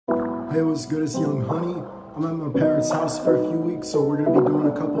Hey, what's good? It's Young Honey. I'm at my parents' house for a few weeks, so we're gonna be doing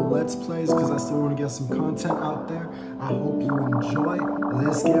a couple Let's Plays because I still want to get some content out there. I hope you enjoy.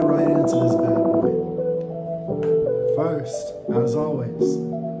 Let's get right into this bad boy. First, as always,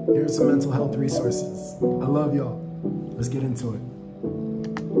 here's some mental health resources. I love y'all. Let's get into it.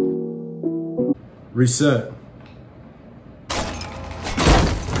 Reset.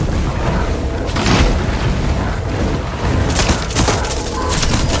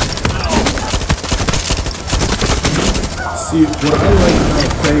 See, what I like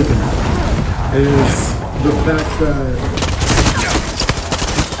about Pagan is the fact that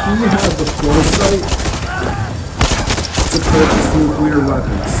he had the foresight to purchase nuclear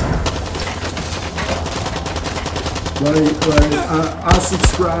weapons. I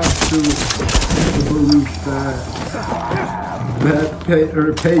subscribe to the belief that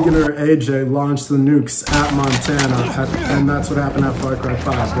Pagan or AJ launched the nukes at Montana, and that's what happened at Far Cry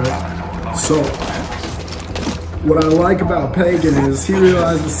 5, right? So, what I like about Pagan is he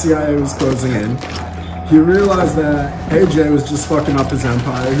realized the CIA was closing in. He realized that AJ was just fucking up his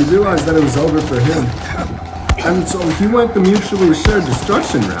empire. He realized that it was over for him. And so he went the mutually assured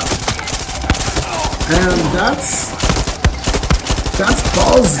destruction route. And that's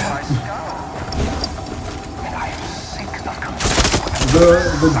ballsy.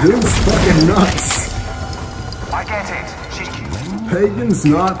 The dude's fucking nuts. I get it. Pagan's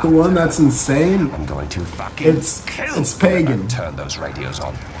not the one that's insane. I'm going to fucking it's Pagan. Turn those radios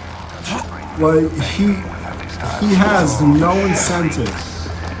on. Like he has no incentive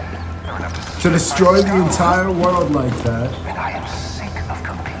to destroy the entire world like that. And I am sick of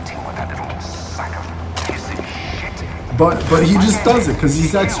competing with that little sack of piss and shit. But he just does it because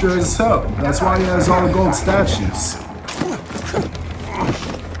he's extra as hell. That's why he has all the gold statues.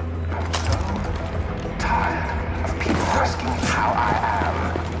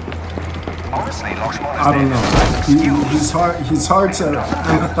 I don't know. He's hard to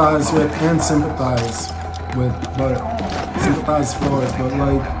empathize with and sympathize with, but sympathize for it. But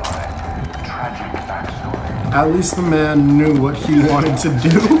like, at least the man knew what he wanted to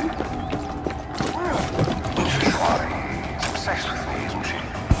do. Obsessed with me, isn't she?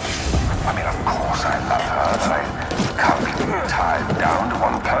 I mean, of course I love her, but I can't be tied down to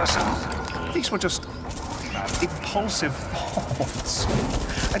one person. These were just impulsive thoughts.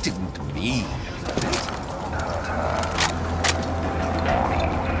 I didn't mean.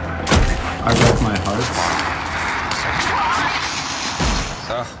 I like my hearts.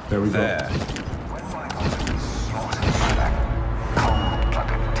 There we go.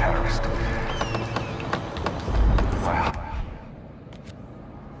 Cold-blooded terrorist. Well,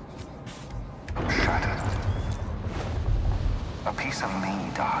 I'm shattered. A piece of me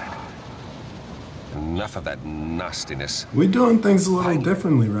died. Enough of that nastiness. We're doing things a little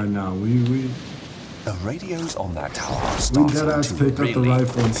differently right now. The radios on that tower are We starting deadass to picked up the really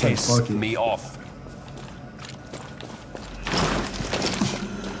rifle and said, piss fuck it. me off.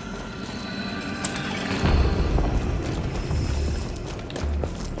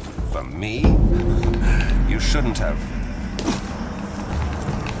 For me? You shouldn't have.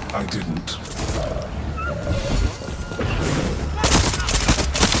 I didn't.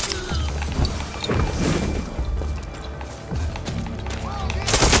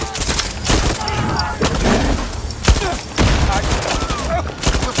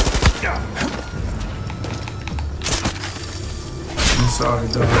 Sorry,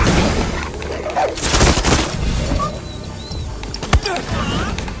 dog.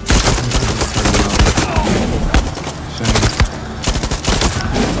 Shame.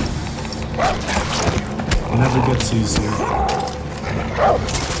 Never gets easier.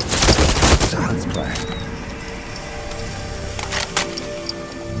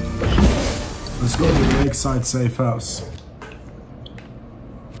 Let's go to the lakeside safe house.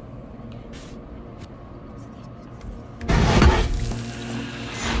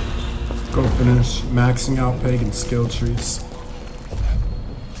 Go finish maxing out Pagan skill trees.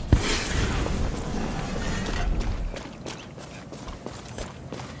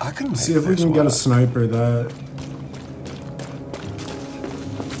 I can See if we can get a sniper that...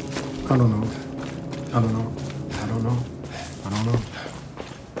 I don't know.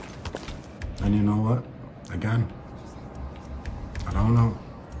 And you know what? Again, I don't know.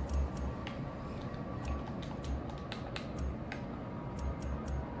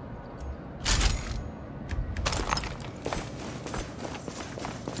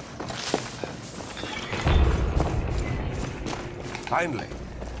 Finally,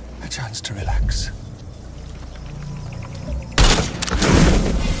 a chance to relax.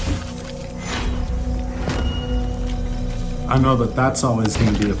 I know that that's always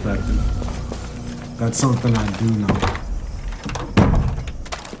going to be effective. That's something I do know.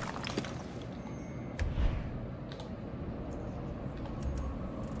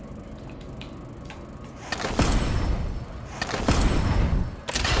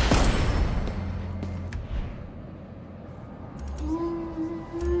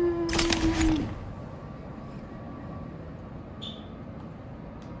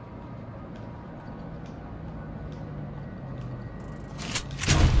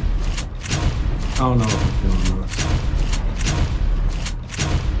 I don't know if I'm feeling this.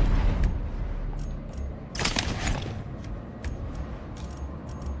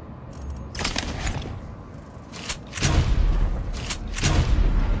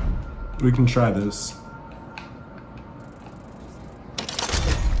 We can try this.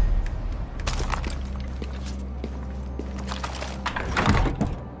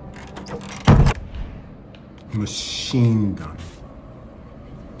 Machine gun.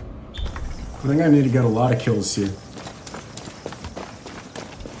 I think I need to get a lot of kills here.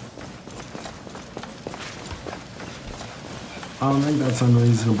 I don't think that's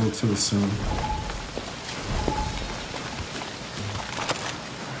unreasonable to assume.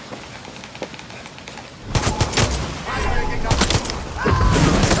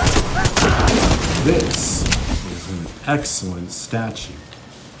 This is an excellent statue.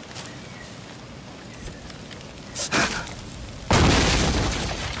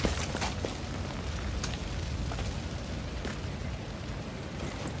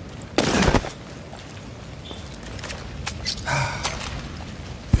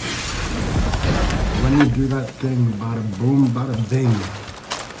 When you do that thing, bada boom, bada bing.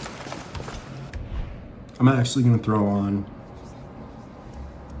 I'm actually gonna throw on.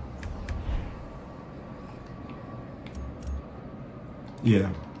 Yeah.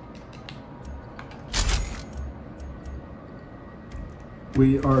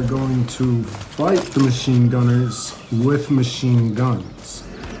 We are going to fight the machine gunners with machine guns.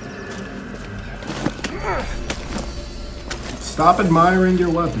 Stop admiring your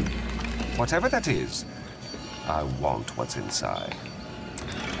weapon. Whatever that is, I want what's inside.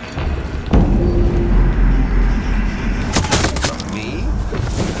 Me?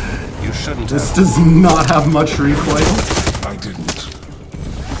 You shouldn't have. This does not have much recoil. I didn't.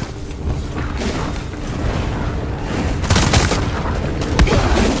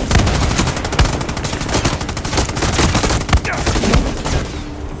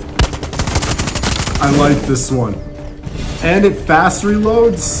 I like this one. And it fast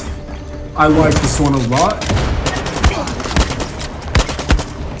reloads. I like this one a lot.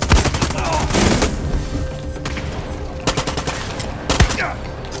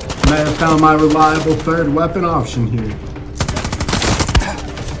 May have found my reliable third weapon option here.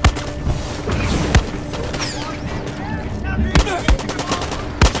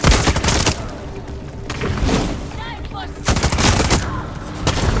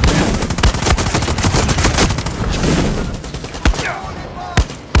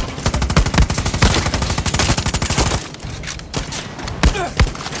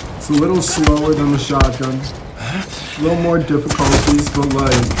 It's a little slower than the shotgun. A little more difficulties, but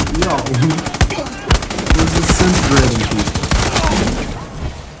like, yo, there's a sense grading people.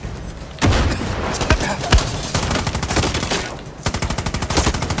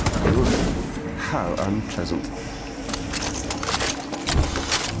 How unpleasant.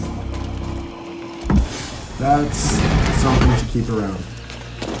 That's something to keep around.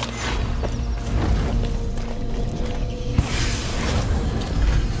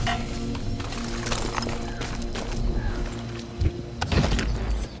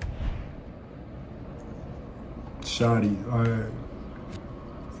 Shoddy, alright.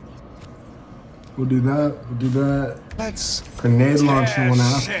 We'll do that, we'll do that. Let's grenade launcher one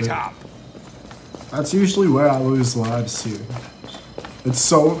shit after. up. That's usually where I lose lives here. It's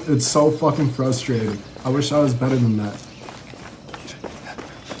so fucking frustrating. I wish I was better than that.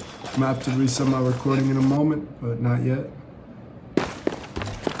 I'm gonna have to reset my recording in a moment, but not yet.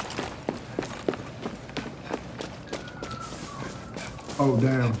 Oh,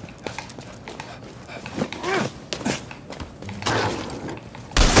 damn.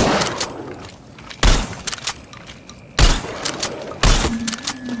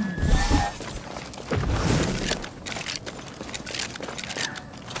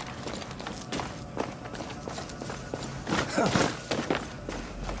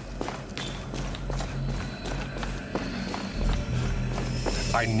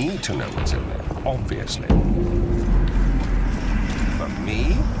 I need to know what's in there, obviously. But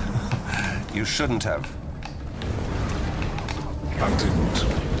me? You shouldn't have. I didn't.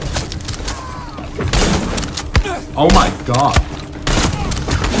 Oh my god.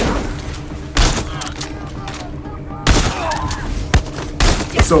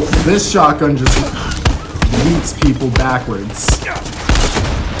 So this shotgun just beats people backwards.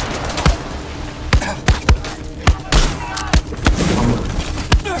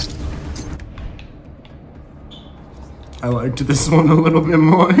 I liked this one a little bit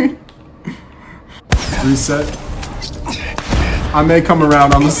more. Reset. I may come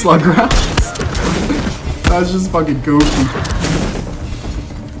around on the slug rounds. That's just fucking goofy.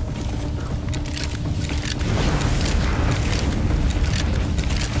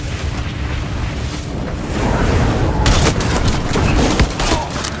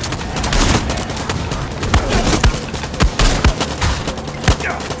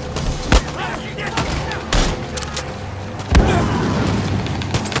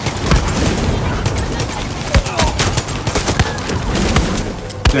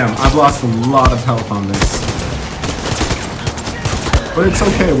 Damn, I've lost a lot of health on this. But it's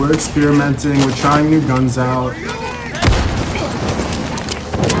okay, we're experimenting, we're trying new guns out.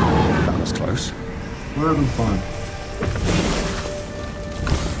 That was close. We're having fun.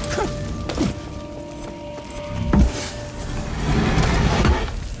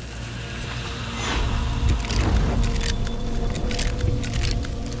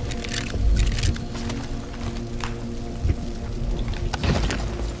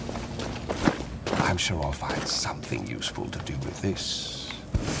 I'm sure I'll find something useful to do with this.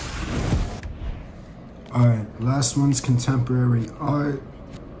 Alright, last one's contemporary art.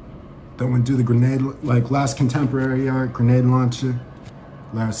 Then we'll do the grenade, like last contemporary art, grenade launcher,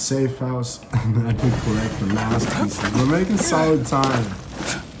 last safe house, and then I can collect the masterpieces. We're making solid time.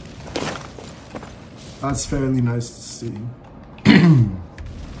 That's fairly nice to see.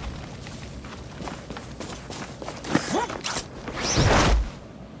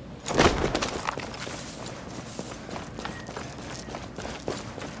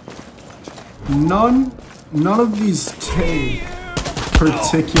 None of these take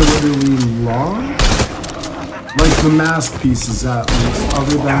particularly long. Like the mask pieces at least,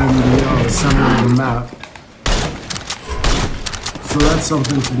 other than the center of the map. So that's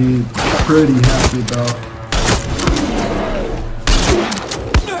something to be pretty happy about.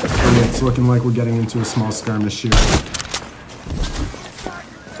 And it's looking like we're getting into a small skirmish here.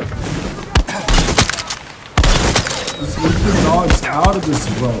 Let's leave the dogs out of this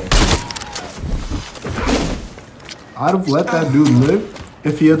road. I'd have let that dude live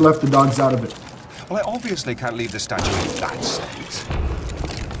if he had left the dogs out of it. Well, I obviously can't leave the statue in that state.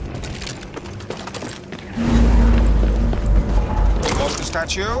 You want the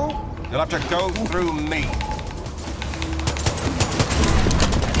statue? You'll have to go through me.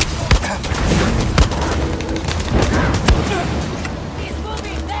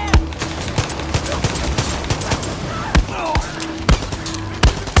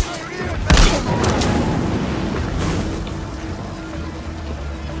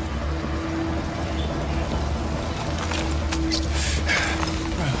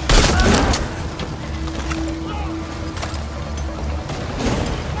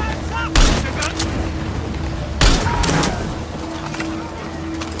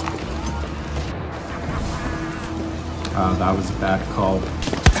 That was a bad call.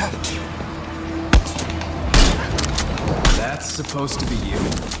 That's supposed to be you.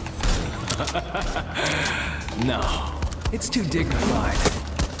 No, it's too dignified,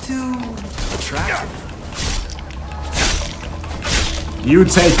 too attractive. You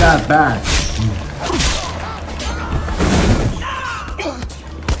take that back.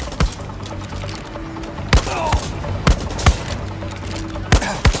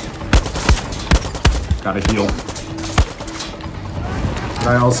 Gotta heal. But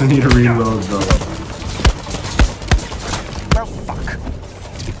I also need to reload though. Well, fuck.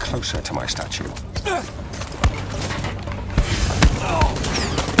 Be closer to my statue.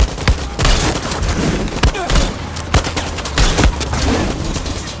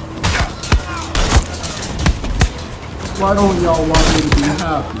 Why don't y'all want me to be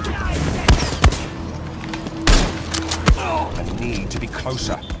happy? I need to be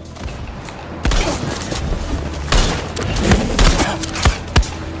closer.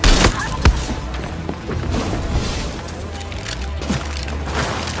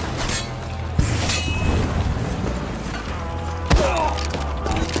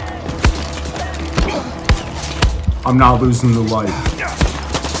 I'm not losing the life.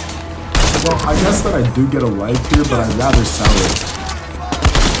 Well, I guess that I do get a life here, but I'd rather sell it.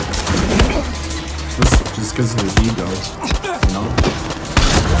 Just because of the ego, you know?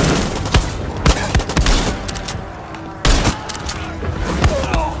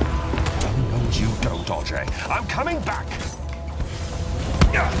 No, you don't, dodge. AJ. I'm coming back.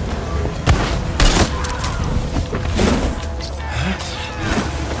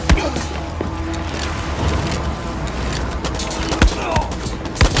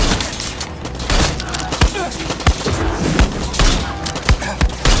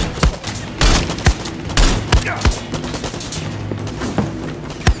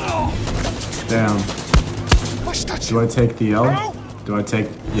 Damn. Do I take the L? Do I take...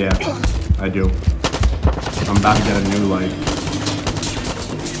 Yeah, I do. I'm about to get a new light.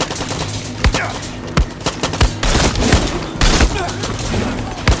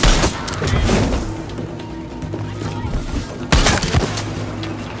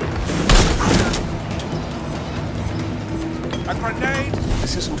 A grenade?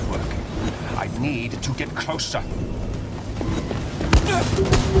 This isn't working. I need to get closer.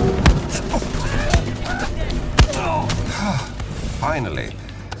 Finally,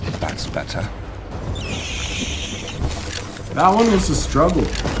 that's better. That one was a struggle.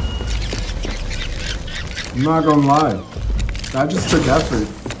 I'm not gonna lie. That just took effort.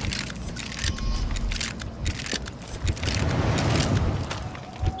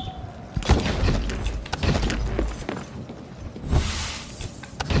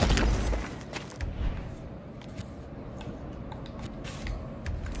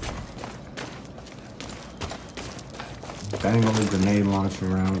 Bang on the grenade launcher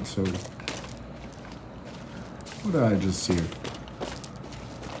round, so what did I just see?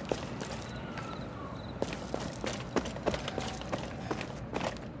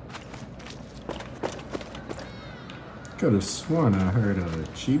 Could have sworn I heard a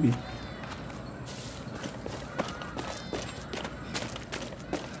chibi.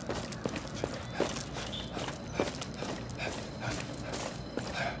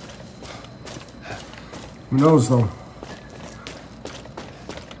 Who knows though?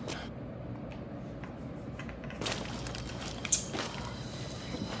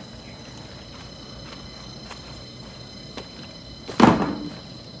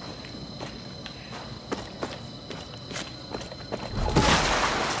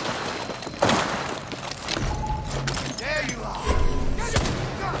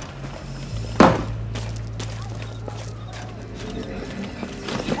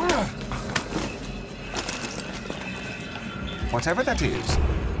 Whatever that is,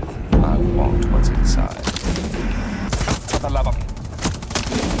 I want what's inside. For the love of...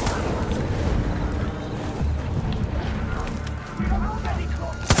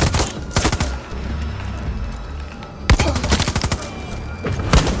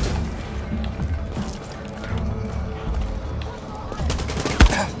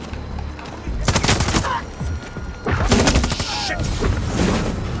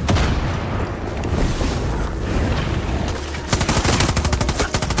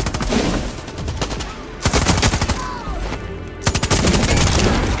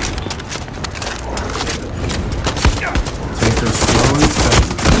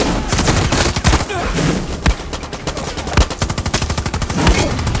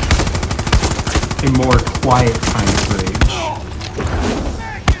 More quiet kind of rage.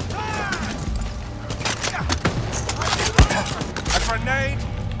 A grenade?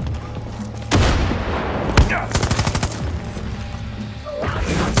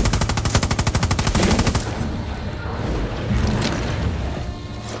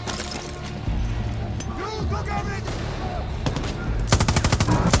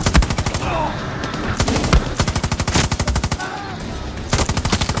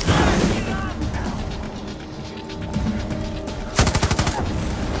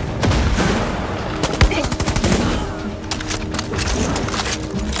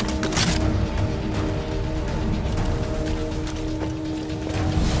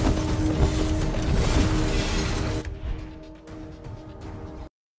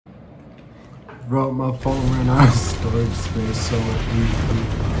 Bro, my phone ran out of storage space, so we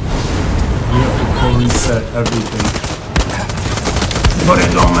have to full reset everything. But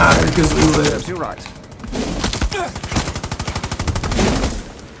it don't matter because we live. You're right.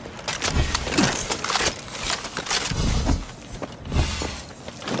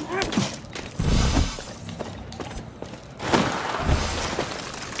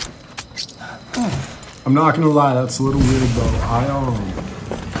 I'm not gonna lie, that's a little weird though.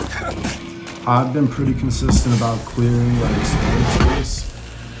 I've been pretty consistent about clearing like storage space.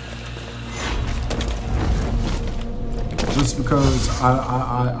 Just because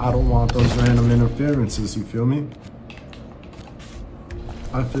I don't want those random interferences, you feel me?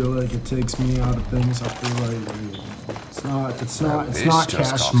 I feel like it takes me out of things. I feel like it's not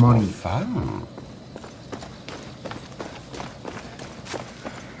cash money. Fun.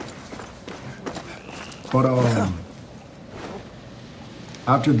 But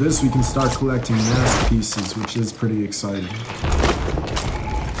after this, we can start collecting mask pieces, which is pretty exciting.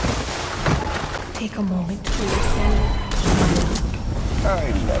 Take a moment for yourself.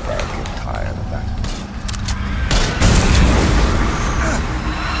 I never get tired of that.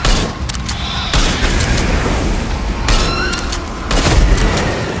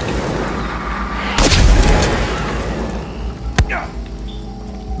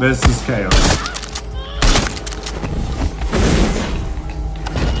 This is chaos.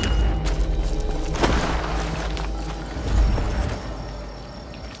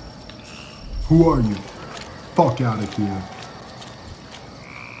 Who are you? Fuck out of here.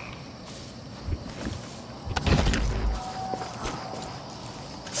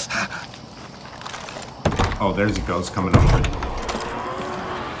 Oh, there's a ghost coming over.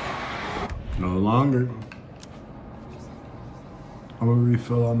 No longer. I'm gonna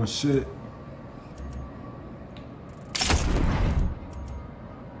refill all my shit.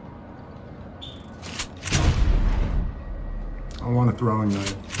 I want a throwing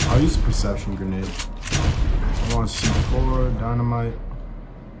knife. I'll use a perception grenade. I want C4, dynamite.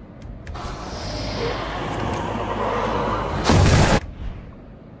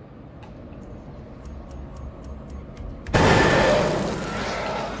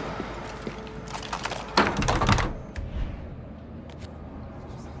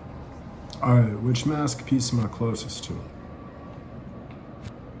 Alright, which mask piece am I closest to?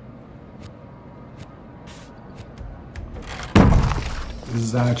 This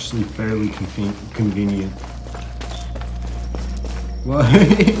is actually fairly convenient. What? We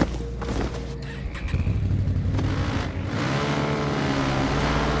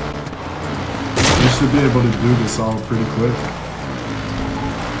should be able to do this all pretty quick.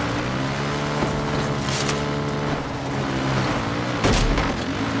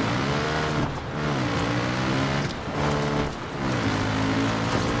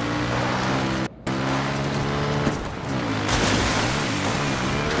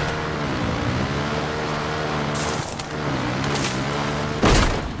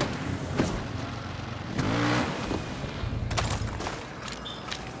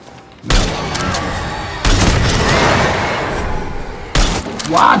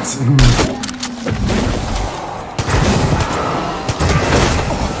 What?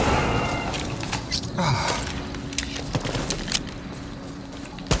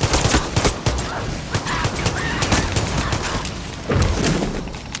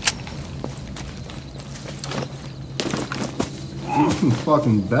 You can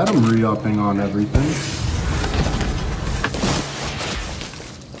fucking bet I'm re-upping on everything.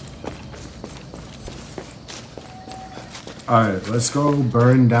 Alright, let's go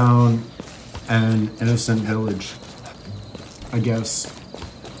burn down an innocent village, I guess.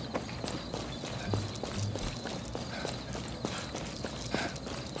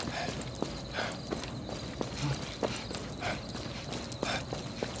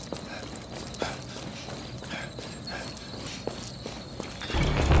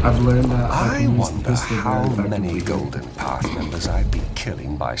 I've learned that I wonder how many Golden Path members I'd be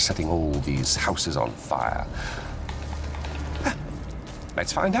killing by setting all these houses on fire.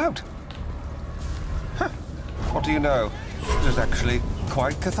 Let's find out. Huh. What do you know? It was actually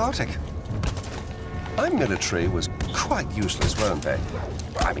quite cathartic. My military was quite useless, weren't they?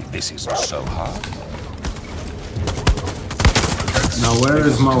 I mean, this isn't so hard. Now where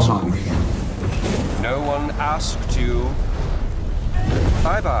is Mohan? No one asked you.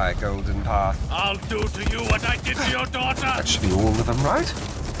 Bye-bye, Golden Path. I'll do to you what I did to your daughter! That should be all of them, right?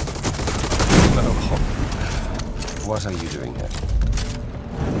 No. What are you doing here?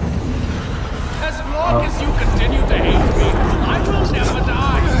 As long as you continue to hate me, I will never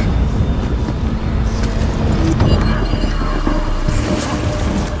die!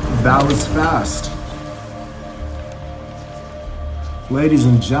 That was fast. Ladies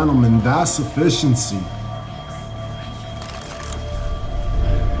and gentlemen, that's efficiency.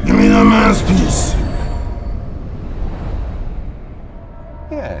 Give me that masterpiece.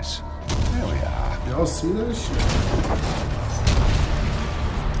 Yes, there we are. Y'all see that shit?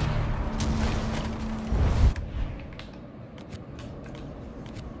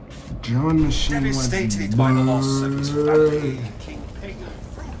 John Machine Devastated by the loss of his family, King Pagan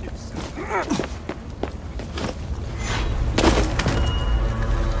threw himself.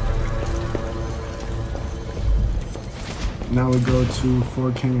 Now we go to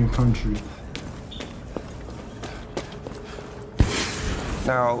For King and Country.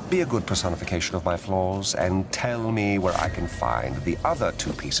 Now, be a good personification of my flaws and tell me where I can find the other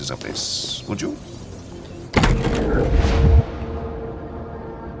two pieces of this, would you?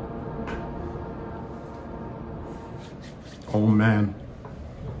 Oh man.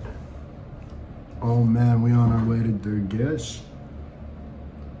 Oh man, we on our way to Durgish.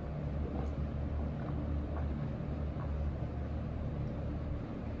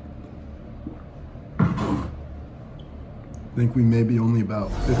 I think we may be only about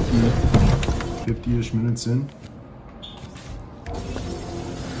 50-ish minutes in.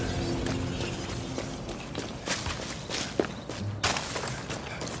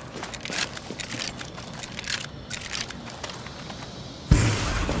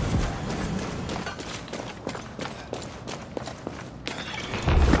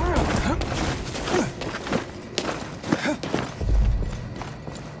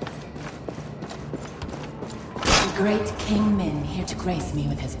 Great King Min here to grace me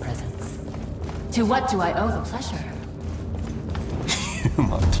with his presence. To what do I owe the pleasure?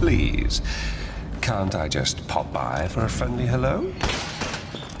 Please. Can't I just pop by for a friendly hello?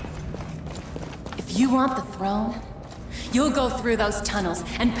 If you want the throne, you'll go through those tunnels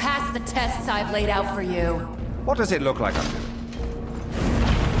and pass the tests I've laid out for you. What does it look like I'm doing?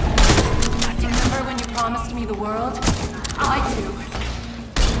 Do you remember when you promised me the world? I do.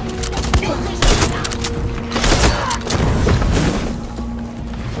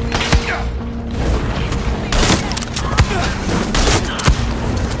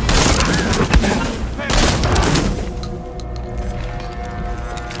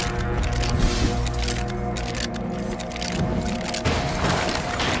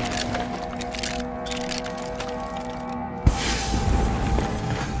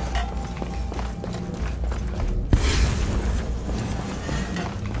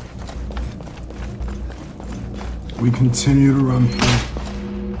 We continue to run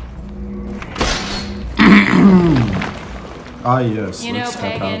through. Ah yes, You let's know,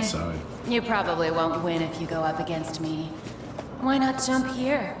 step Pagan, outside. you probably won't win if you go up against me. Why not jump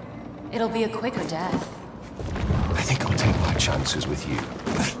here? It'll be a quicker death. I think I'll take my chances with you.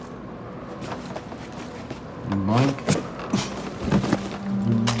 Boink.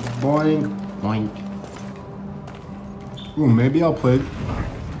 Boink. Boink. Ooh, maybe I'll play.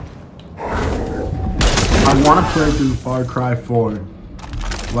 I want to play through Far Cry 4,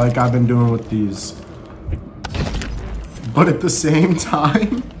 like I've been doing with these. But at the same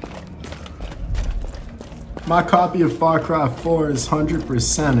time, my copy of Far Cry 4 is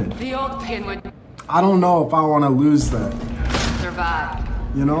 100%ed. The old pin would I don't know if I want to lose that, survive.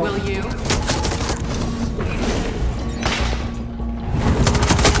 you know? Will you?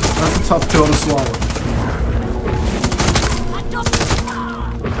 That's a tough pill to swallow.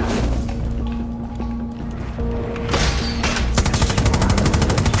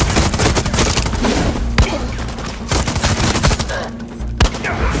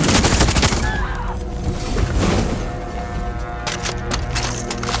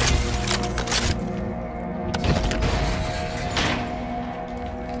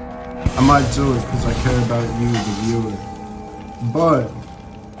 I might do it because I care about you, the viewer. But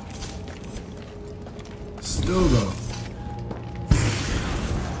still though.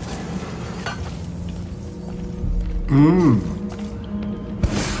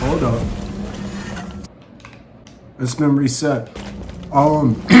 Hold up. It's been reset.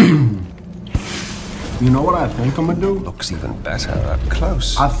 You know what I think I'm gonna do? Looks even better up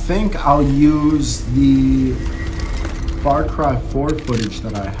close. I think I'll use the Far Cry 4 footage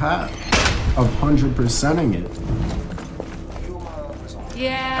that I have of 100%ing it.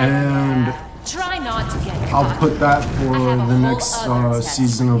 Yeah. And try not to get I'll caught. put that for I have a the whole next other test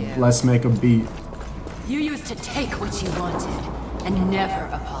season for of you. Let's Make a Beat. You used to take what you wanted and never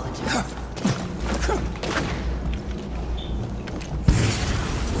apologize.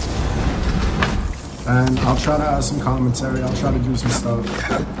 And I'll try to add some commentary. I'll try to do some stuff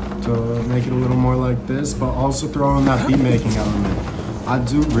to make it a little more like this, but also throw in that beat making element. I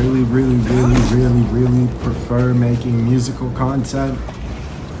do really prefer making musical content.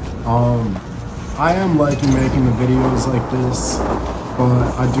 I am liking making the videos like this,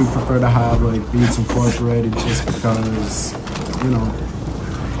 but I do prefer to have like beats incorporated just because, you know,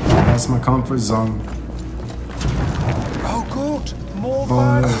 that's my comfort zone. Oh, good. More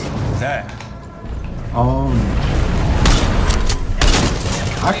But there.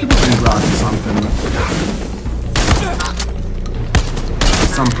 I could even rock something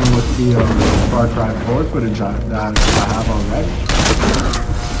with the Far Cry 4 footage that I have already.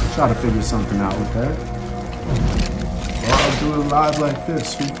 Try to figure something out with that. Or I'll do it live like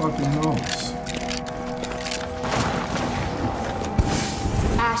this, who fucking knows?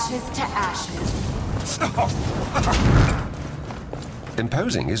 Ashes to ashes.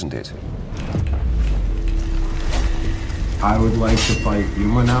 Imposing, isn't it? I would like to fight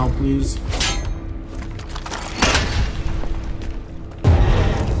Yuma now, please.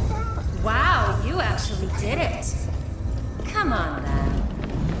 really did it. Come on, then.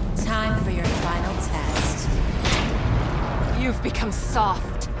 Time for your final test. You've become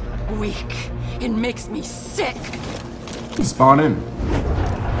soft, weak. It makes me sick. Spawn in.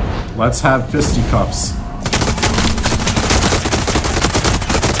 Let's have fisticuffs.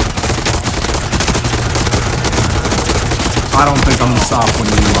 I don't think I'm gonna stop when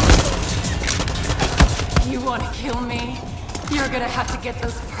you You want to kill me? You're gonna have to get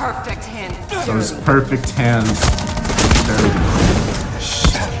those perfect hands. Those perfect hands.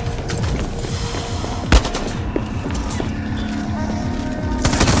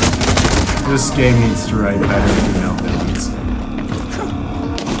 This game needs to write better female villains.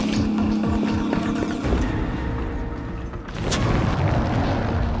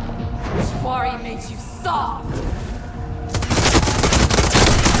 Shwari makes you soft.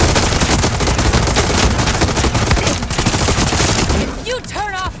 You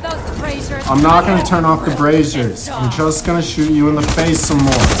turn off those braziers. I'm not gonna turn off the braziers. I'm just gonna shoot you in the face some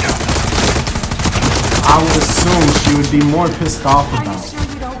more. I would assume she would be more pissed off about it. Are you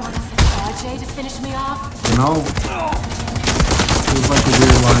sure you don't want to send RJ to finish me off? You know? Feels like a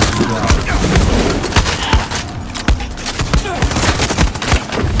weird line to draw.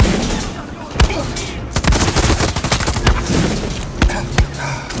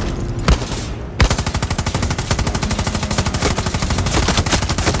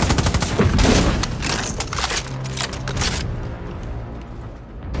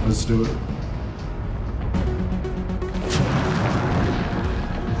 Let's do it.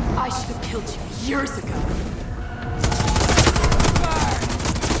 I should have killed you years ago.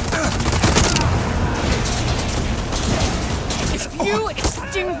 If you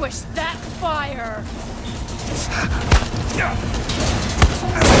extinguish that fire.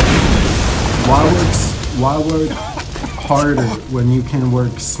 Why work harder when you can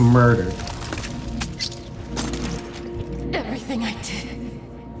work smarter? Everything I did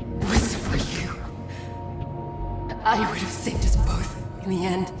was for you. I would have saved us both in the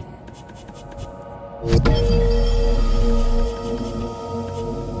end.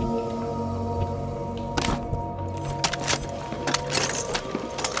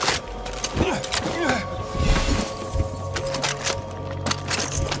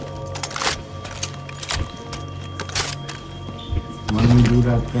 Let me do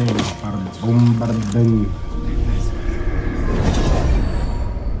that thing. Bada boom, bada bing.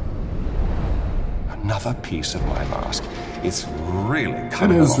 Another piece of my mask. It's really It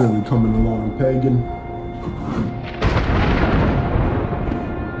coming is along. really coming along, Pagan.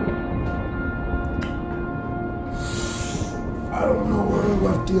 I don't know where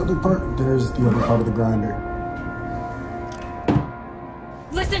I left the other part. There's the other part of the grinder.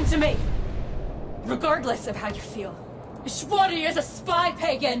 Listen to me! Regardless of how you feel, Shwari is a spy,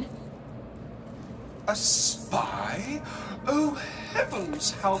 Pagan! A spy? Oh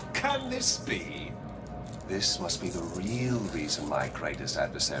heavens, how can this be? This must be the real reason my greatest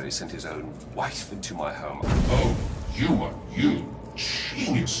adversary sent his own wife into my home. Oh, you.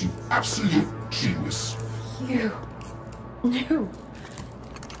 Genius, you absolute genius. You knew.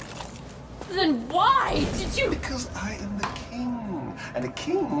 Then why did you? Because I am the king, and a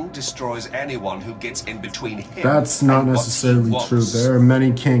king destroys anyone who gets in between him. That's not and what necessarily he true. wants. There are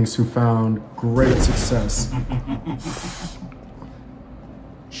many kings who found great success.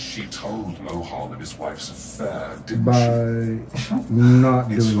 She told Lohan of his wife's affair, didn't By she?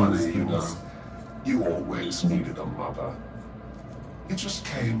 not It's doing funny, these you know. things. You always needed a mother. It just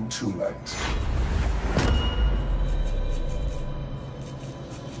came too late.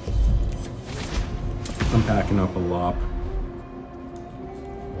 I'm packing up a lot.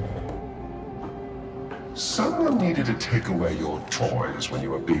 Someone needed to take away your toys when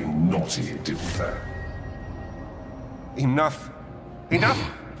you were being naughty, didn't they? Enough.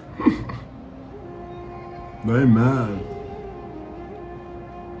 Enough! Very mad.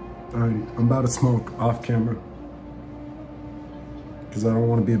 Alrighty, I'm about to smoke off camera. Because I don't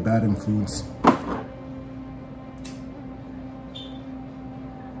want to be a bad influence.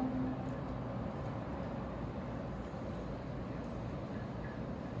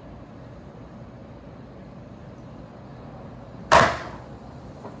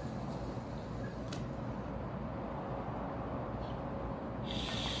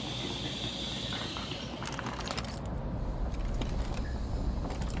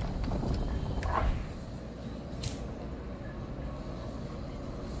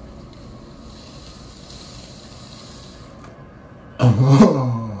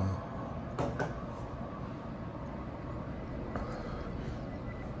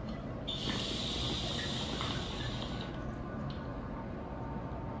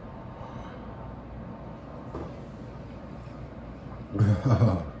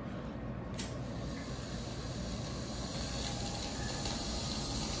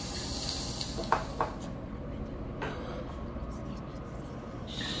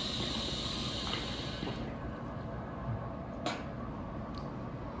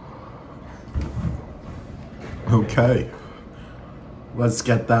 Okay, let's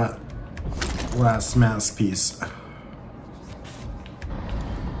get that last mask piece.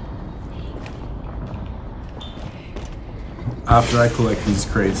 After I collect these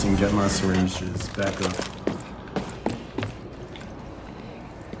crates and get my syringes back up.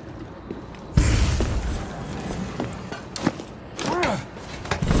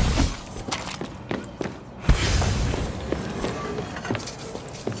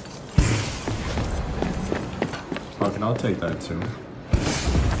 Fucking, I'll take that too.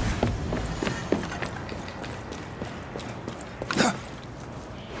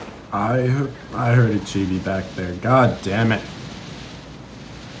 I heard a chibi back there. God damn it.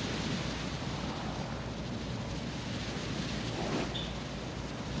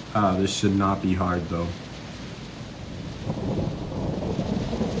 This should not be hard though.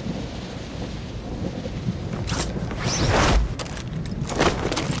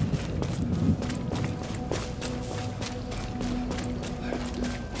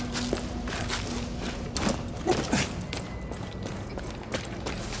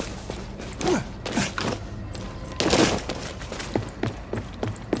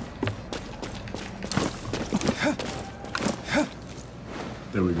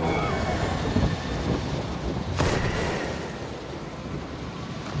 There we go.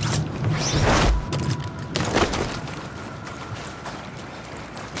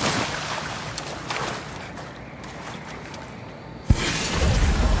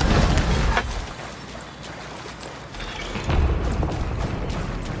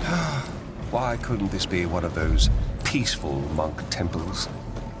 Why couldn't this be one of those peaceful monk temples?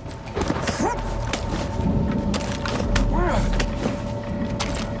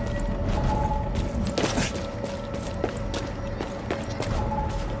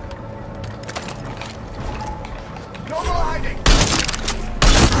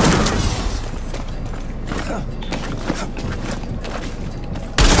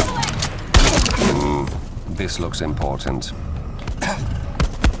 This looks important.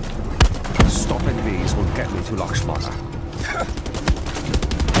 Stopping these will get me to Lakshmana.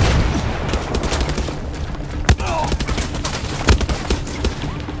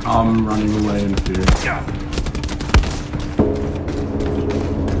 I'm running away in fear.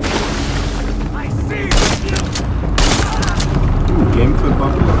 I see you! Ooh, game clip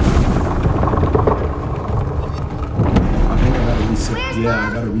upload. I think I gotta reset. Yeah,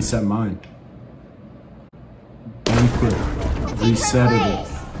 I gotta reset mine. Game clip. Resetted it.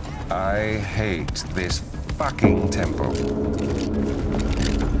 I hate this fucking temple.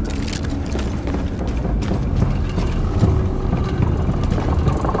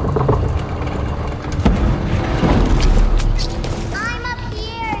 I'm up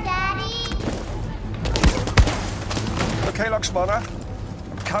here, Daddy. Okay, Lakshmana.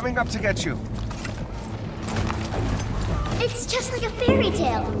 I'm coming up to get you. It's just like a fairy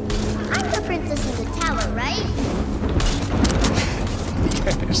tale. I'm the princess of the tower, right?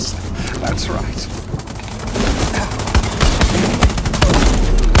 Yes, that's right.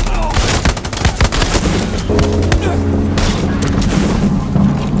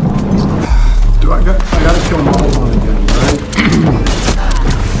 I gotta kill them all on again, right?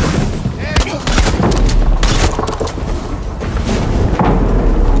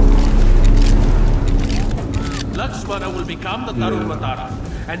 Lakshmana will become the Tarumatara,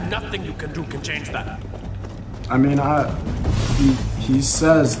 and nothing you can do can change that. I mean, he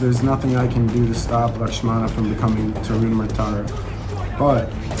says there's nothing I can do to stop Lakshmana from becoming Tarumatara,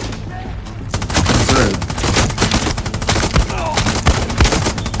 but sir,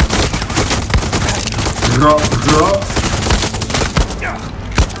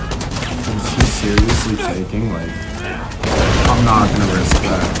 is he seriously taking, like, I'm not gonna risk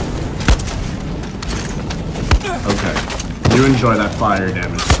that. Okay, you enjoy that fire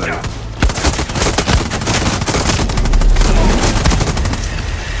damage, sir.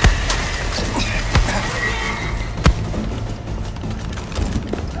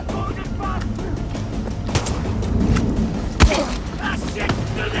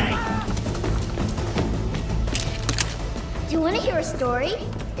 Do you want to hear a story?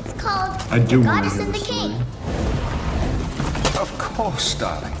 It's called I do The want to Goddess hear and the the story. King. Of course,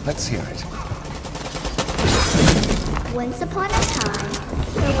 darling. Let's hear it. Once upon a time,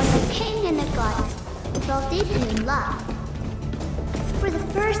 there was a king and a goddess who fell deeply in love. For the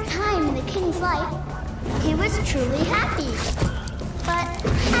first time in the king's life, He was truly happy. But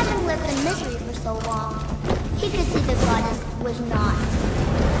having lived in misery for so long, he could see the goddess was not.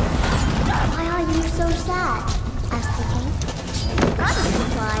 Why are you so sad? Asked the king. The goddess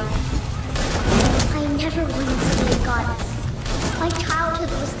replied, I never wanted to be a goddess. My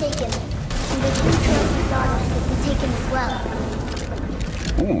childhood was taken, and the future of the goddess would be taken as well.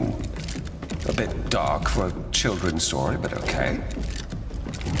 Ooh, a bit dark for a children's story, but okay.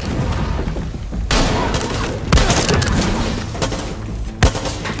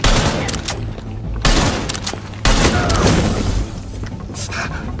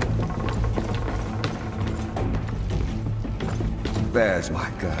 There's my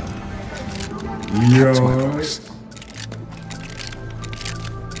girl. Yo. That's my voice.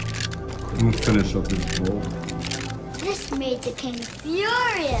 I'm gonna finish up this bowl. This made the king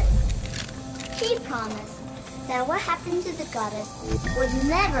furious. He promised that what happened to the goddess would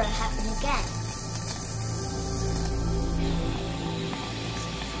never happen again.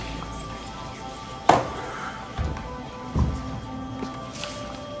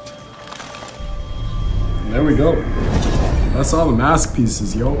 There we go. That's all the mask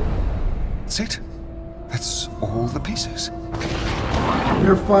pieces, yo. That's it. That's all the pieces.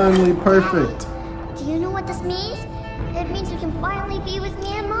 You're finally perfect. Do you know what this means? It means you can finally be with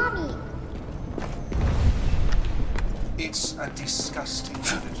me and Mommy. It's a disgusting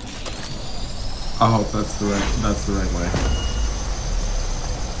image. I hope that's the right way.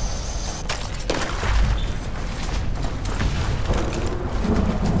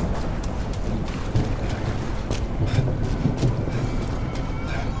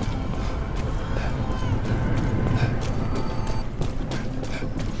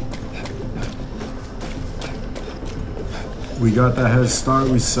 We got that head start,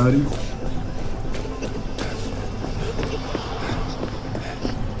 we studied.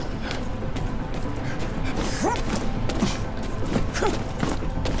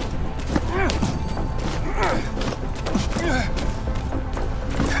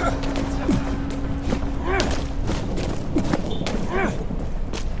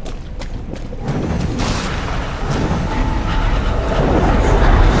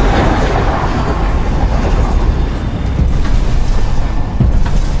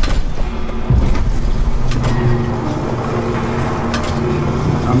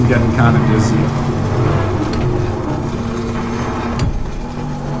 I'm getting kind of dizzy.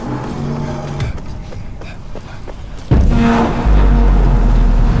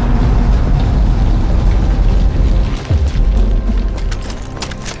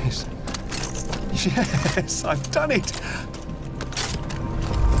 Yes, I've done it.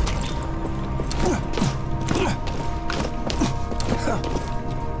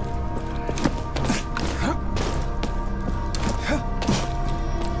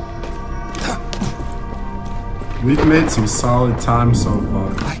 We've made some solid time so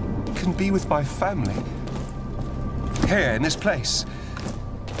far. I can be with my family. Here, in this place.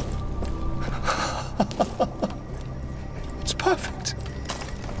 It's perfect.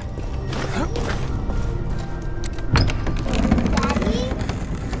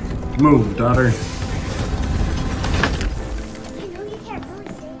 Daddy? Move, daughter. I know you can't really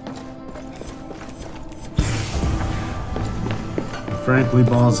say. Frankly,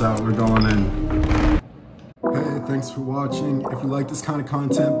 balls out, we're going in. Hey, thanks for watching. If you like this kind of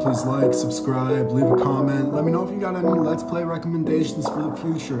content, please like, subscribe, leave a comment. Let me know if you got any Let's Play recommendations for the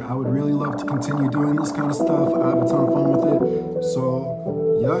future. I would really love to continue doing this kind of stuff. I have a ton of fun with it.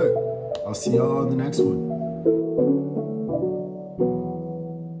 So, yeah, I'll see y'all in the next one.